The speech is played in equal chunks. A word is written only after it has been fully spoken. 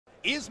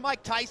Is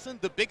Mike Tyson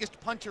the biggest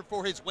puncher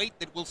for his weight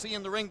that we'll see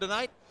in the ring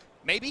tonight?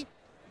 Maybe,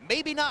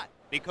 maybe not,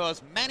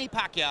 because Manny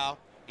Pacquiao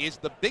is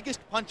the biggest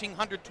punching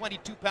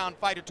 122-pound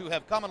fighter to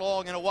have come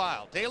along in a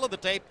while. Tail of the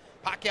tape,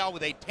 Pacquiao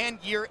with a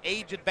 10-year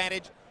age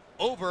advantage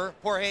over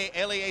Jorge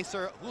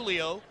Eliecer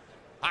Julio.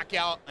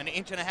 Pacquiao an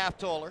inch and a half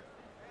taller.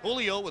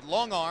 Julio with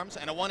long arms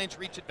and a 1-inch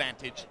reach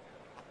advantage.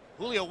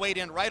 Julio weighed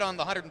in right on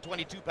the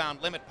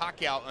 122-pound limit.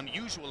 Pacquiao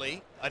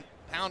unusually a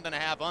pound and a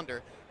half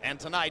under. And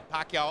tonight,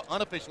 Pacquiao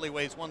unofficially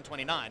weighs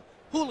 129.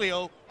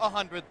 Julio,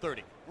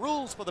 130.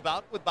 Rules for the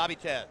bout with Bobby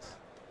Chaz.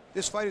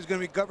 This fight is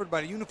going to be governed by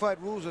the unified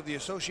rules of the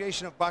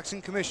Association of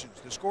Boxing Commissions.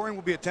 The scoring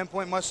will be a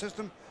 10-point must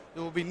system.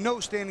 There will be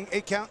no standing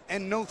 8 count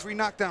and no 3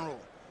 knockdown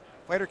rule.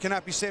 Fighter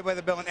cannot be saved by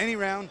the bell in any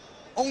round.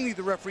 Only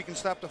the referee can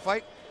stop the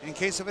fight. In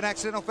case of an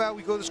accidental foul,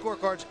 we go to the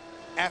scorecards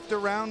after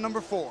round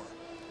number 4.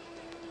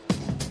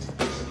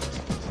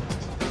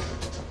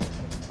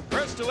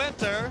 First to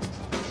enter,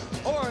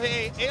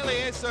 Jorge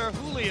Eliecer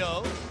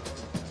Julio,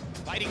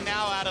 fighting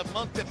now out of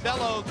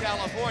Montebello,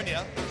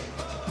 California.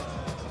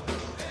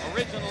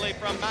 Originally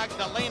from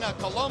Magdalena,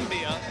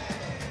 Colombia,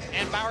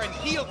 and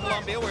Barranquilla,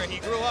 Colombia, where he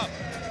grew up.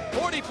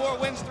 44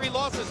 wins, 3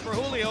 losses for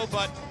Julio,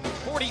 but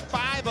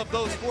 45 of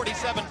those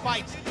 47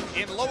 fights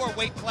in lower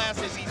weight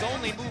classes. He's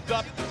only moved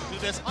up to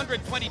this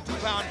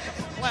 122-pound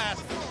class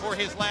for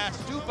his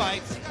last 2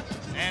 fights,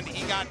 and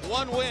he got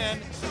 1 win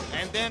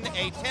and then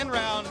a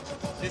 10-round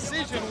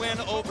decision win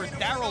over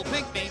Darryl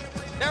Pinckney.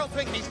 Darryl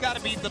Pinckney's got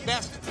to be the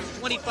best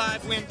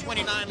 25-win,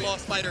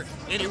 29-loss fighter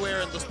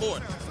anywhere in the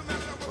sport.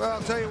 Well,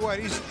 I'll tell you what,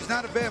 he's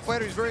not a bad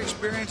fighter. He's very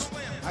experienced.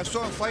 I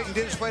saw him fight and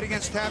did his fight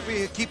against Tapia.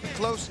 He'll keep it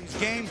close. He's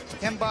game,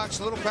 10 box,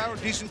 a little power,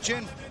 decent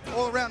chin.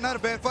 All around, not a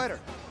bad fighter.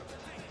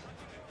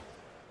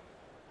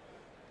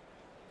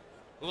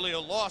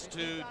 Julio lost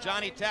to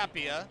Johnny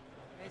Tapia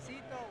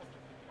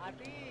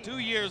 2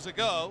 years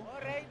ago.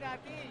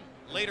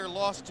 Later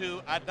lost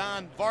to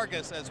Adan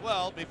Vargas as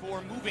well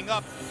before moving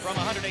up from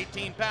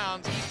 118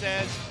 pounds. He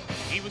says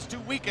he was too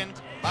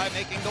weakened by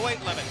making the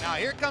weight limit. Now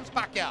here comes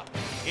Pacquiao.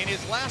 In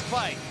his last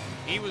fight,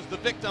 he was the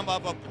victim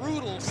of a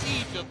brutal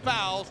siege of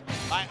fouls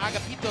by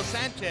Agapito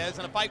Sanchez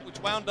in a fight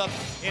which wound up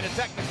in a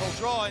technical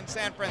draw in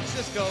San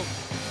Francisco.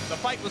 The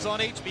fight was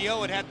on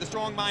HBO. It had the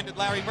strong-minded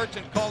Larry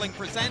Merchant calling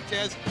for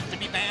Sanchez to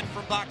be banned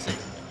from boxing.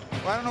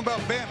 Well, I don't know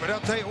about banned, but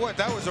I'll tell you what,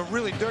 that was a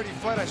really dirty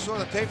fight. I saw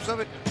the tapes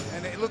of it,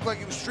 and it looked like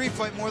it was street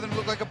fight more than it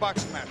looked like a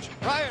boxing match.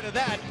 Prior to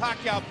that,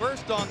 Pacquiao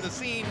burst on the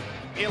scene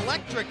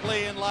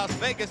electrically in Las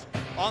Vegas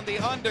on the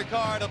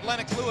undercard of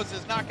Lennox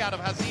Lewis's knockout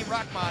of Hasim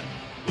Rahman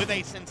with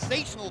a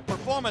sensational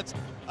performance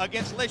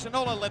against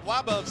Leshanola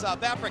Ledwaba of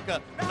South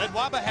Africa.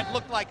 Ledwaba had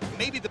looked like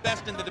maybe the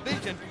best in the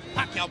division.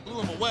 Pacquiao blew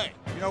him away.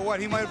 You know what?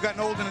 He might have gotten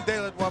old in a day,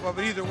 Ledwaba,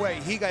 but either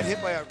way, he got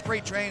hit by a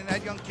freight train, and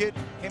that young kid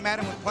came at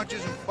him with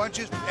punches and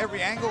bunches from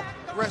every angle.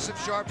 Aggressive,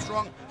 sharp,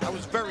 strong. I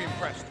was very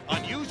impressed.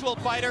 Unusual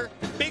fighter,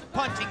 big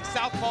punching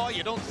southpaw.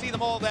 You don't see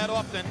them all that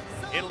often.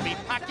 It'll be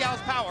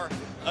Pacquiao's power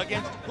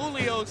against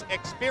Julio's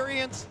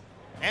experience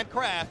and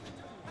craft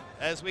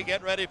as we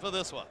get ready for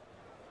this one.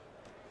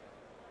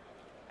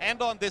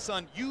 And on this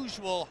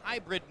unusual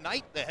hybrid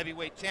night, the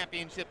heavyweight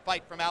championship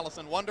fight from Alice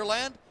in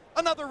Wonderland,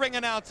 another ring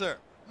announcer,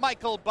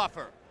 Michael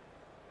Buffer.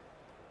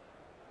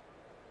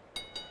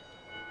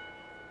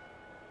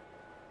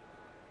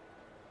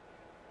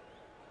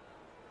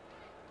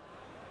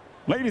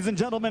 Ladies and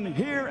gentlemen,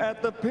 here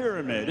at the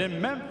Pyramid in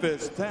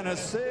Memphis,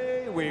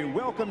 Tennessee, we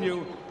welcome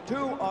you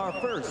to our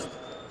first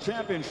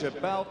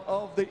championship bout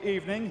of the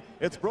evening.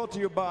 It's brought to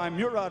you by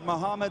Murad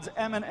Muhammad's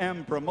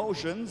M&M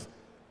Promotions.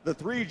 The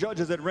 3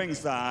 judges at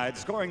ringside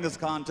scoring this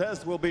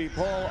contest will be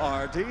Paul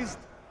Artiste,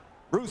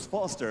 Bruce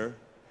Foster,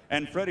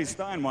 and Freddie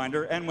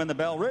Steinwinder. And when the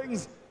bell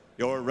rings,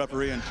 your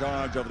referee in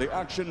charge of the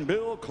action,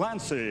 Bill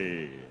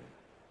Clancy.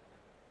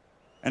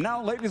 And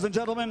now, ladies and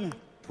gentlemen,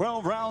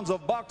 12 rounds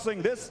of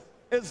boxing. This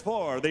is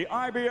for the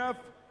IBF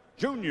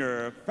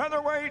Junior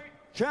Featherweight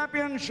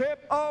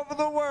Championship of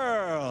the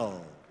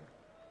World.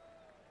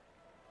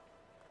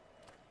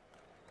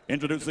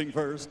 Introducing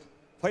first,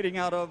 fighting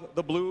out of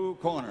the blue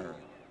corner,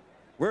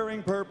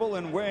 wearing purple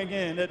and weighing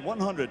in at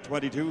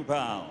 122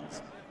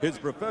 pounds. His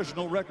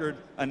professional record,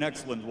 an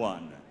excellent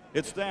one.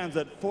 It stands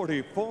at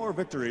 44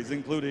 victories,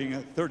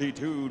 including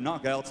 32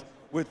 knockouts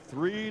with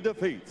 3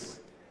 defeats.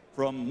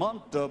 From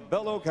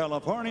Montebello,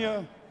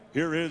 California,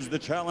 here is the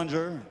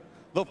challenger,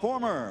 the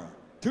former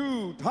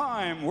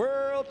 2-time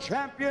world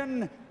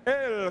champion,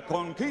 El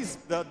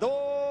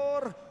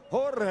Conquistador,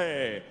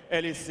 Jorge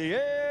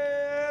Eliecer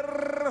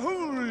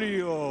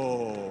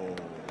Julio.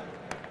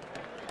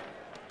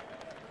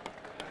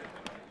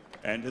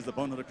 And his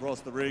opponent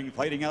across the ring,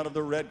 fighting out of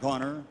the red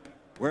corner,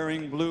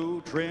 wearing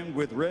blue trimmed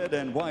with red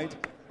and white,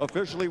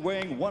 officially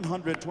weighing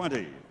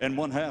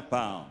 120.5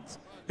 pounds.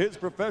 His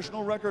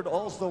professional record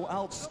also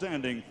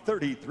outstanding,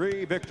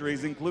 33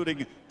 victories,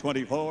 including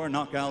 24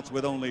 knockouts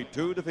with only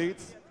 2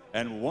 defeats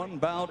and 1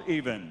 bout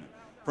even.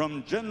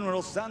 From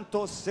General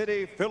Santos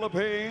City,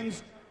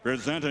 Philippines,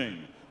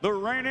 presenting the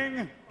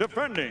reigning,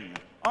 defending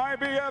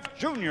IBF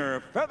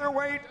Junior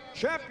Featherweight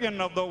Champion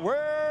of the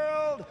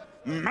World,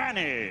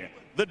 Manny,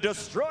 the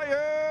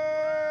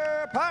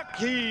Destroyer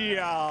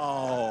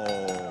Pacquiao.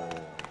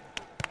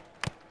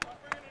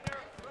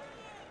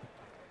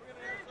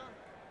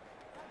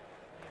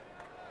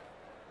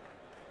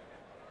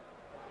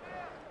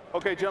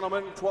 Okay,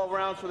 gentlemen, 12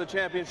 rounds for the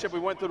championship. We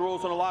went through the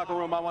rules in the locker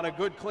room. I want a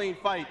good, clean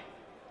fight.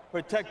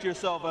 Protect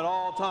yourself at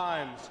all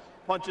times.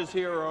 Punches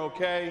here are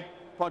okay.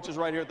 Punches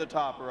right here at the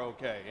top are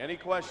okay. Any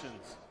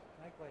questions?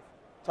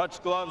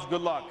 Touch gloves,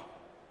 good luck.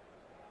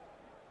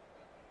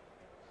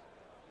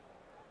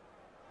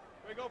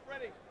 Here we go,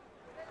 Freddie.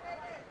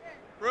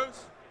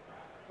 Bruce,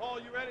 Paul,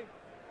 you ready?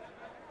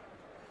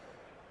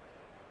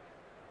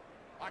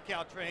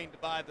 Pacquiao trained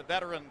by the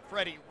veteran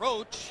Freddie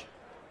Roach,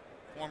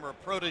 former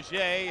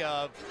protege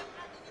of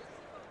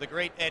the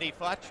great Eddie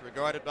Futch,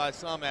 regarded by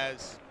some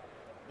as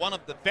one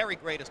of the very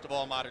greatest of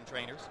all modern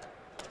trainers.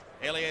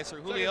 Eliecer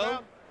Julio,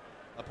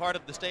 a part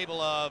of the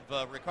stable of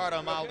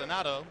Ricardo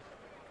Maldonado,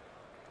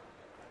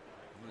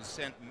 who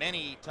sent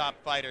many top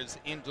fighters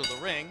into the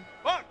ring.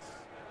 Box.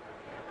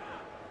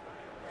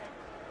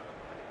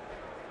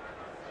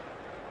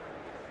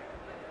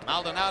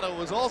 Maldonado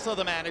was also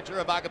the manager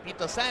of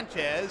Agapito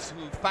Sanchez,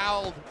 who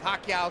fouled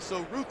Pacquiao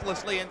so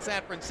ruthlessly in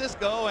San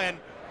Francisco, and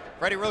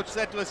Freddie Roach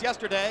said to us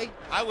yesterday,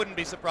 I wouldn't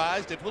be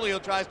surprised if Julio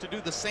tries to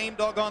do the same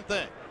doggone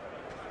thing.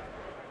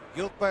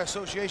 Guilt by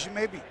association,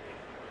 maybe.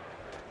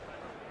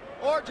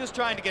 Or just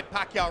trying to get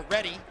Pacquiao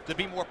ready to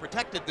be more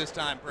protected this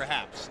time,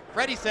 perhaps.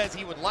 Freddie says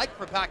he would like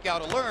for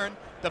Pacquiao to learn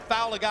to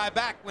foul a guy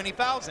back when he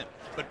fouls him,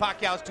 but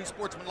Pacquiao's too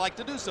sportsmanlike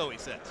to do so, he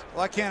says.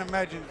 Well, I can't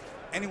imagine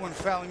anyone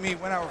fouling me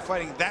when I were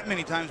fighting that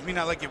many times, me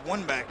not like it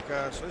one back,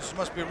 so this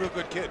must be a real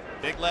good kid.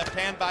 Big left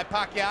hand by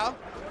Pacquiao.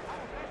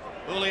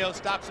 Julio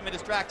stops him in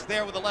his tracks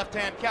there with a left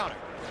hand counter.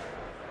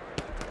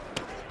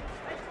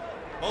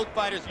 Both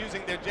fighters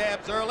using their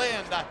jabs early,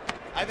 and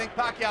I think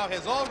Pacquiao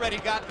has already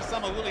gotten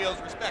some of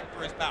Julio's respect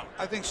for his power.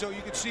 I think so.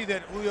 You can see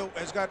that Julio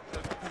has got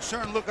a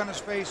concerned look on his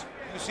face.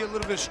 You can see a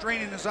little bit of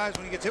strain in his eyes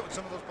when he gets hit with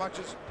some of those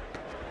punches.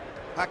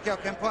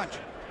 Pacquiao can punch.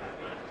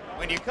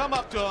 When you come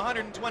up to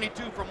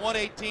 122 from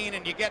 118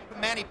 and you get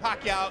Manny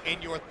Pacquiao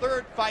in your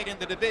third fight in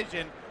the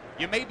division,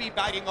 you may be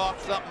biting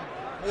off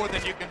something more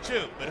than you can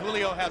chew. But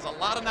Julio has a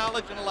lot of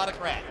knowledge and a lot of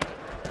craft.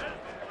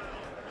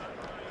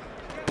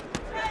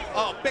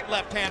 Oh, big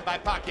left hand by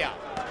Pacquiao.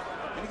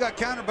 And he got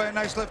countered by a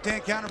nice left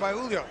hand counter by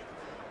Julio.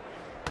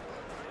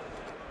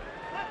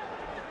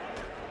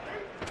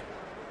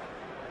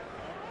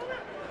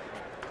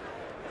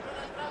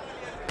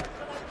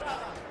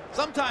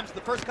 Sometimes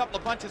the first couple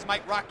of punches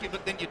might rock you,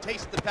 but then you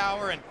taste the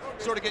power and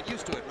sort of get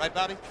used to it, right,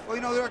 Bobby? Well,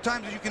 you know, there are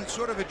times that you can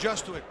sort of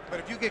adjust to it. But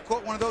if you get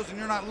caught one of those and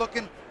you're not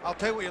looking, I'll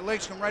tell you what, your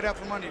legs come right out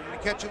from under you. When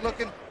they catch you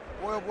looking,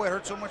 boy, oh boy, it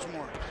hurts so much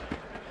more.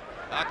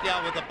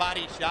 Pacquiao with a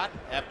body shot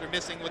after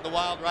missing with the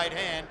wild right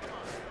hand.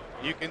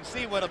 You can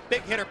see what a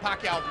big hitter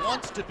Pacquiao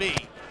wants to be.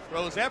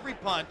 Throws every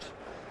punch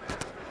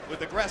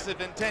with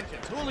aggressive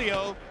intentions.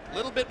 Julio, a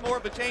little bit more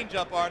of a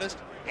change-up artist,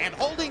 and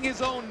holding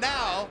his own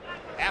now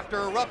after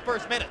a rough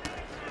first minute.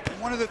 And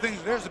one of the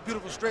things, there's a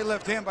beautiful straight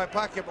left hand by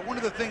Pacquiao, but one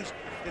of the things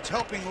that's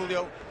helping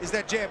Julio is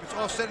that jab. It's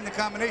offsetting the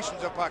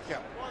combinations of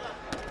Pacquiao.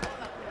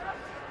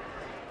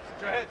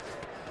 Put your head.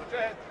 Put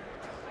your head.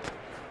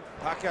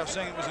 Pacquiao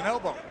saying it was an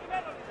elbow.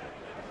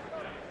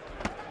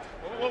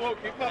 Whoa, whoa, whoa.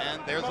 Keep up.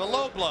 And there's a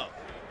low blow.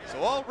 So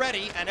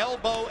already an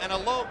elbow and a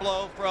low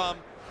blow from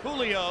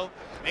Julio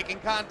making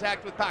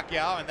contact with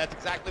Pacquiao, and that's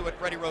exactly what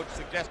Freddie Roach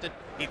suggested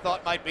he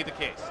thought might be the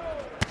case.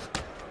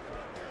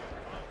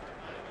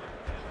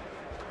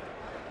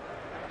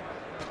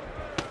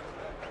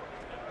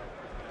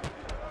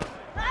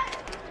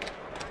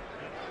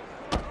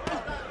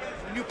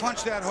 When you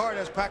punch that hard,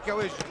 as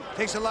Pacquiao is, it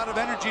takes a lot of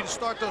energy to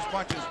start those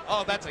punches.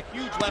 Oh, that's a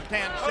huge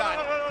left-hand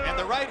shot, and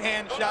the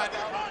right-hand shot.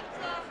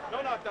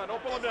 No knockdown.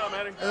 Don't pull him down,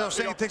 Manny. As I was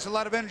saying, it takes a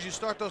lot of energy to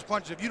start those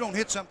punches. If you don't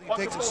hit something, it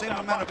takes the same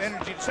amount of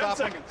energy to stop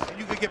them. And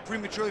you could get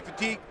prematurely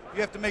fatigued.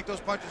 You have to make those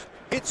punches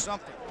hit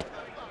something.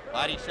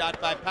 Body shot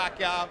by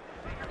Pacquiao.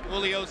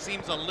 Julio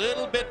seems a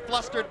little bit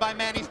flustered by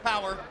Manny's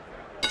power.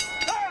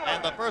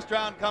 And the first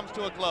round comes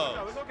to a close.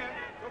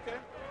 Okay.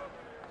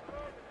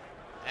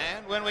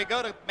 And when we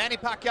go to Manny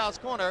Pacquiao's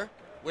corner,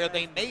 where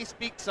they may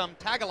speak some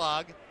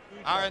Tagalog,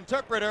 our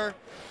interpreter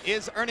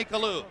is Ernie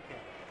Kalu.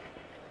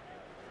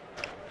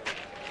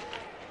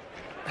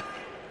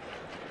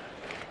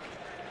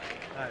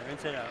 All right,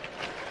 rinse it out.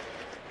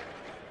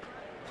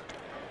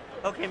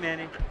 Okay,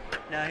 Manny.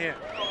 Now here,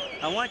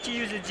 I want you to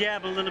use the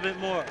jab a little bit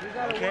more.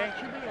 Okay?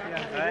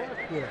 All right.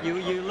 You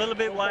a little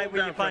bit wide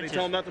with your punches.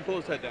 Tell him not to pull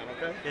his head down,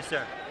 okay? Yes,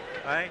 sir.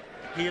 All right.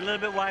 You're a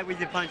little bit wide with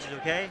your punches.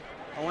 Okay?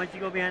 I want you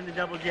to go behind the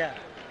double jab.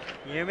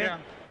 You hear me? Yeah.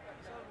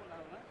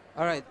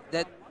 All right.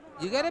 That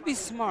you gotta be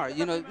smart.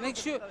 You know, make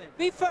sure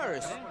be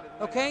first.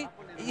 Okay?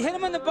 You hit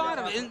him on the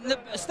bottom, in the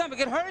stomach.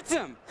 It hurts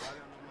him.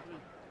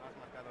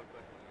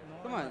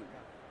 Come on.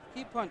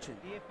 Keep punching.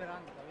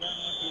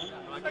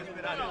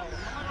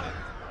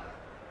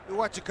 You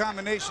watch the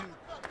combination.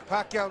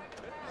 Pacquiao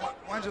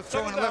winds up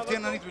throwing the left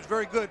hand underneath, which was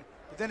very good,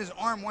 but then his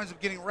arm winds up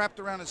getting wrapped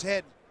around his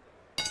head.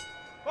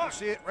 You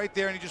see it right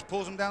there, and he just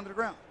pulls him down to the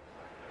ground.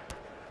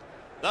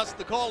 Thus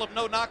the call of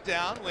no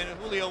knockdown when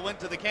Julio went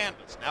to the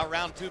canvas. Now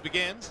round 2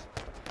 begins.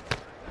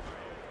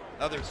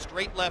 Another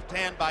straight left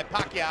hand by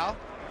Pacquiao.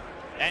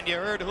 And you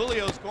heard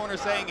Julio's corner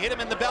saying, hit him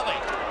in the belly.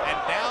 And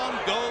down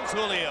goes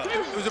Julio.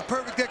 It was a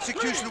perfect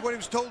execution of what he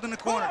was told in the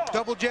corner.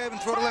 Double jab and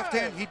throw the left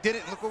hand. He did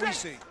it. Look what we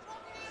see.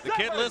 The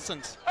kid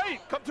listens. Hey,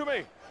 come to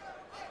me.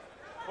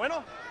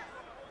 Bueno.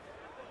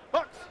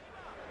 Box.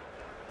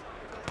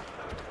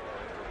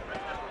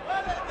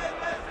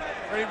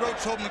 Freddie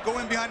Roach told him to go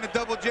in behind the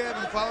double jab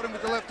and followed him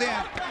with the left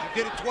hand.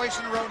 He did it twice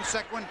in a row. In the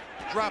second one,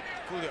 dropped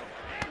Julio.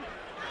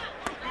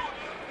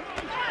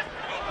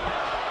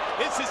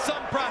 This is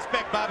some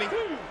prospect, Bobby.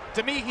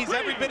 To me, he's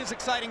every bit as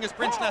exciting as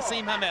Prince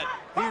Nassim Hamed.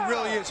 He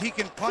really is. He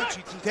can punch.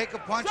 He can take a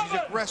punch. He's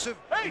aggressive,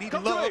 and he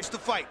loves to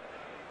fight.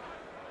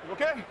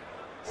 Okay.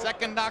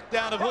 Second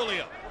knockdown of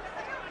Julio.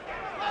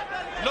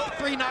 No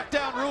 3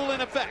 knockdown rule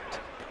in effect.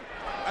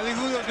 I think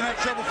Julio's going to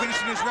have trouble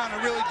finishing this round.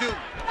 I really do.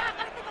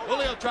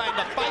 Julio trying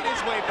to fight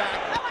his way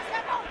back.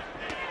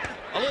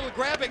 A little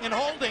grabbing and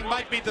holding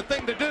might be the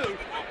thing to do.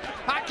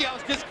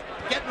 Pacquiao's just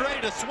getting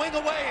ready to swing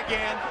away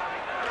again.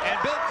 And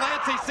Bill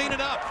Clancy's seen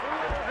enough.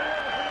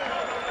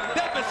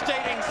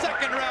 Devastating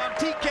second round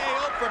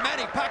TKO for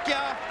Manny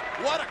Pacquiao.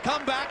 What a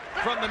comeback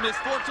from the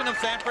misfortune of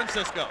San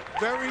Francisco.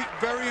 Very,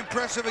 very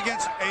impressive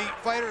against a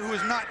fighter who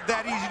is not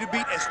that easy to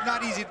beat. It's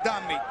not easy to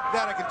dominate.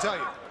 That I can tell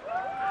you.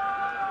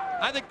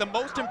 I think the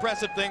most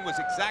impressive thing was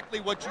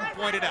exactly what you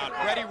pointed out.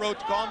 Freddie Roach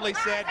calmly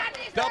said,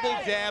 double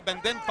jab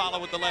and then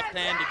follow with the left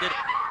hand. He did it.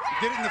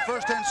 He did it in the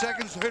first 10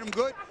 seconds, hit him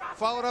good,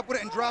 followed up with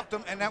it and dropped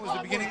him, and that was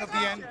the beginning of the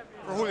end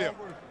for Julio.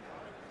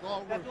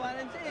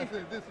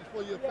 This is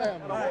for your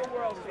family.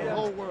 The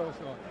whole world,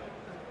 son.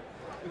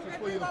 This is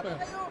for your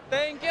family.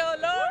 Thank you,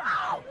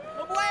 Lord.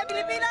 Mabuhay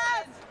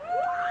Pilipinas!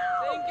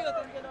 Thank you,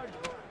 Lord.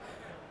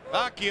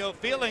 Pacquiao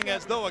feeling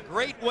as though a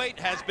great weight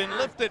has been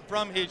lifted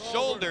from his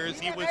shoulders.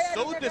 He was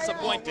so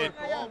disappointed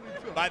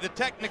by the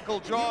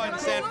technical draw in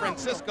San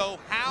Francisco.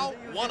 How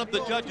one of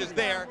the judges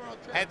there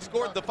had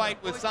scored the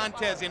fight with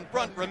Sanchez in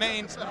front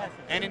remains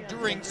an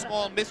enduring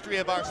small mystery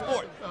of our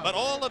sport. But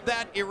all of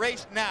that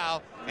erased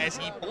now as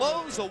he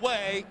blows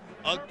away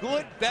a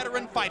good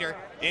veteran fighter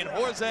in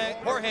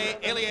Jorge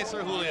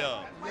Eliecer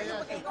Julio.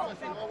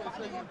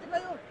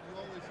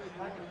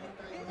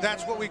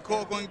 That's what we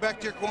call going back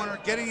to your corner,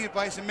 getting the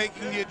advice and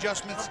making the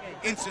adjustments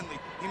instantly.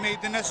 He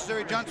made the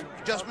necessary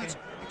adjustments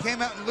and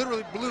came out and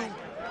literally blew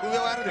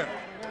Julio out of there.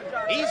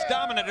 He's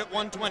dominant at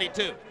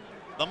 122.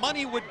 The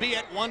money would be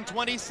at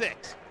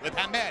 126 with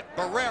Hamed,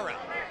 Barrera,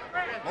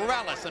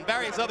 Morales, and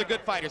various other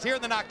good fighters. Here are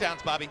the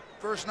knockdowns, Bobby.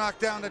 First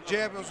knockdown, that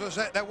jab,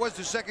 that was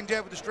the second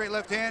jab with the straight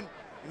left hand,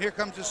 and here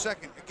comes the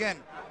second. Again,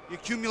 the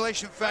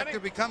accumulation factor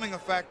becoming a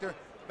factor,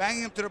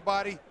 banging him to the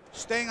body,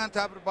 staying on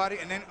top of the body,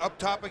 and then up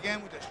top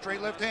again with the straight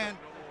left hand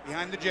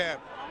behind the jab.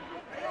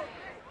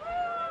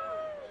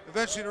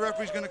 Eventually, the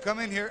referee's going to come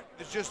in here.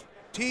 It's just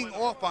teeing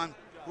off on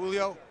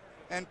Julio,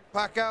 and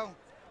Pacquiao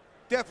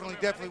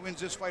definitely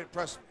wins this fight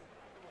impressively.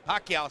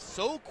 Pacquiao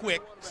so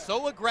quick,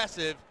 so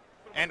aggressive,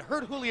 and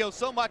hurt Julio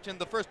so much in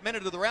the first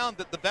minute of the round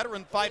that the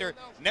veteran fighter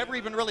never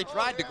even really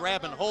tried to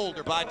grab and hold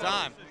or buy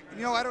time.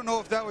 You know, I don't know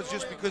if that was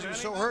just because he was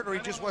so hurt or he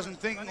just wasn't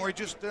thinking or he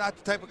just not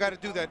the type of guy to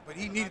do that, but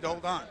he needed to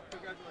hold on.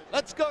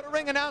 Let's go to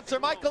ring announcer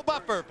Michael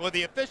Buffer for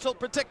the official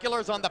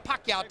particulars on the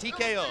Pacquiao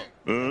TKO.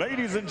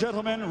 Ladies and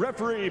gentlemen,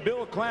 referee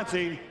Bill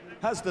Clancy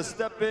has to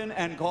step in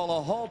and call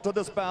a halt to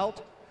this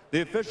bout.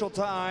 The official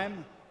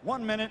time,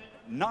 1 minute,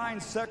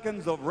 9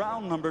 seconds of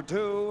round number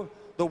 2.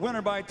 The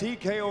winner by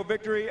TKO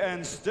victory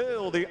and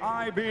still the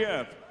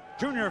IBF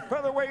Junior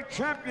Featherweight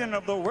Champion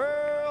of the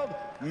world,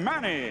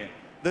 Manny,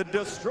 the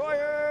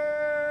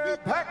Destroyer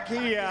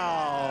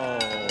Pacquiao.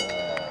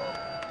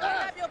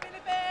 Love you,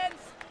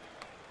 Philippines!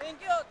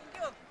 Thank you,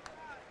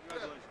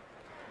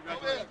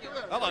 thank you.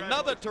 Well,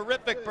 another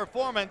terrific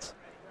performance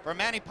for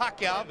Manny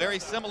Pacquiao, very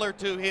similar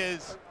to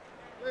his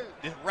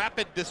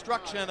rapid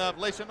destruction of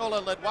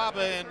Leishanola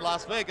Ledwaba in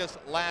Las Vegas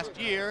last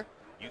year.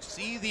 You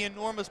see the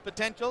enormous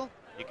potential.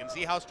 You can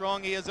see how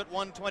strong he is at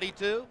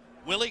 122.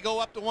 Will he go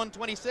up to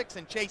 126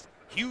 and chase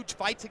huge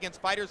fights against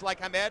fighters like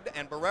Hamed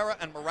and Barrera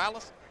and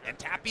Morales and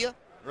Tapia?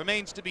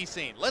 Remains to be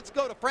seen. Let's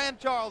go to Fran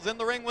Charles in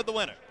the ring with the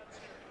winner.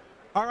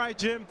 All right,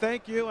 Jim,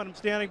 thank you. And I'm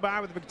standing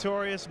by with the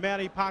victorious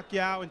Manny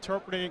Pacquiao.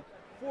 Interpreting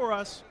for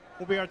us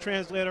will be our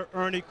translator,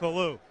 Ernie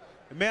Kalu.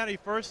 And Manny,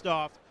 first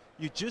off,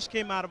 you just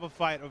came out of a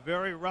fight, a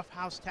very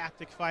roughhouse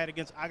tactic fight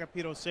against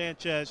Agapito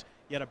Sanchez.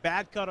 You had a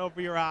bad cut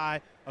over your eye,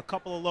 a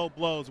couple of low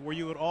blows. Were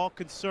you at all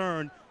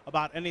concerned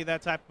about any of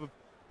that type of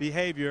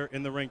behavior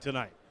in the ring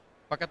tonight?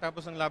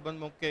 Pagkatapos ng laban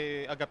mo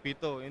kay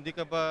Agapito, hindi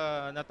ka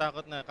ba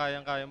natakot na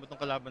kayang-kaya mo itong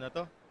kalaban na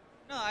to?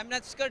 No, I'm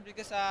not scared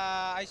because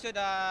I saw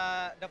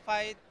the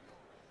fight,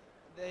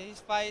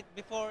 his fight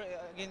before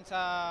against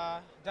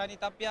Johnny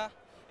Tapia,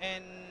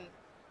 and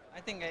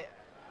I think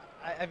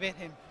I beat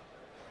him.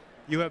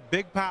 You have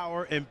big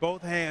power in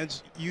both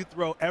hands. You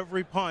throw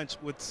every punch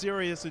with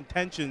serious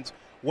intentions.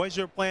 What's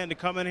your plan to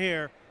come in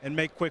here and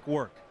make quick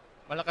work?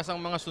 Malakas ang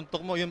mga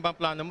suntok mo, yun ba ang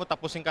plano mo,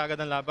 tapusin ka agad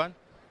ang laban?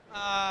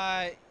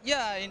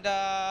 Yeah, in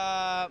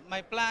the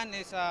my plan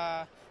is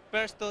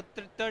first to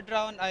third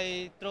round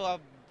I throw a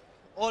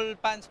all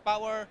punch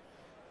power.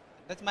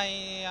 That's my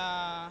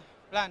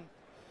plan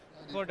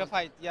for the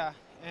fight. Yeah,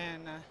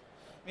 and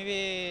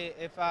maybe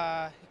if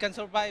he can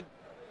survive,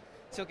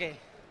 it's okay.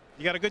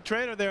 You got a good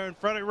trainer there in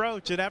Freddie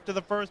Roach, and after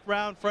the first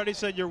round, Freddie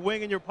said you're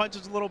winging your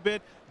punches a little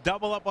bit,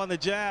 double up on the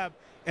jab,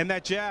 and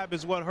that jab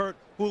is what hurt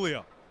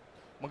Julio.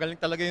 Magaling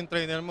talaga yung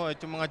trainer mo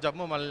at yung mga jab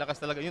mo malalakas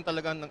talaga. Yun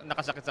talaga ang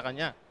nakasakit sa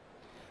kanya.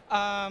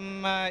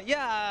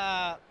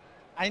 Yeah,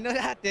 I know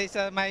that.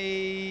 My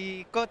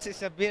coach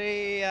is a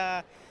very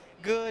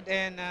good,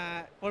 and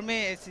for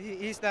me,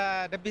 he's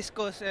the best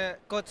coach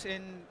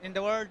in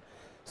the world.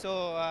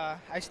 So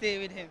I stay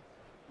with him.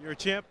 You're a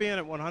champion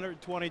at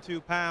 122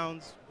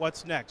 pounds.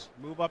 What's next?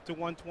 Move up to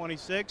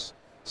 126,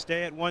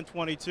 stay at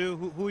 122.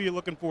 Who are you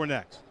looking for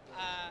next?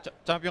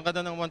 Champion ka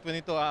na ng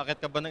 122, aakit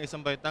ka ba ng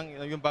isang baitang?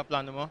 Yung ba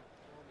plano mo?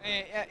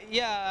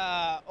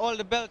 Yeah, all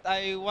the belt,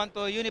 I want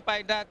to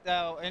unify that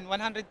in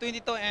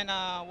 122 and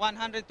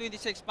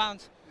 126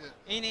 pounds.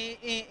 Yeah.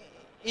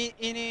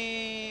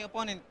 Any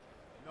opponent?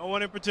 No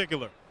one in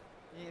particular?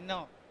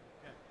 No.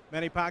 Okay.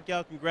 Manny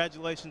Pacquiao,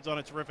 congratulations on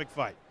a terrific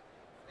fight.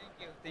 Thank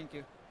you, thank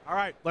you. All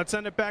right, let's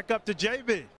send it back up to JB.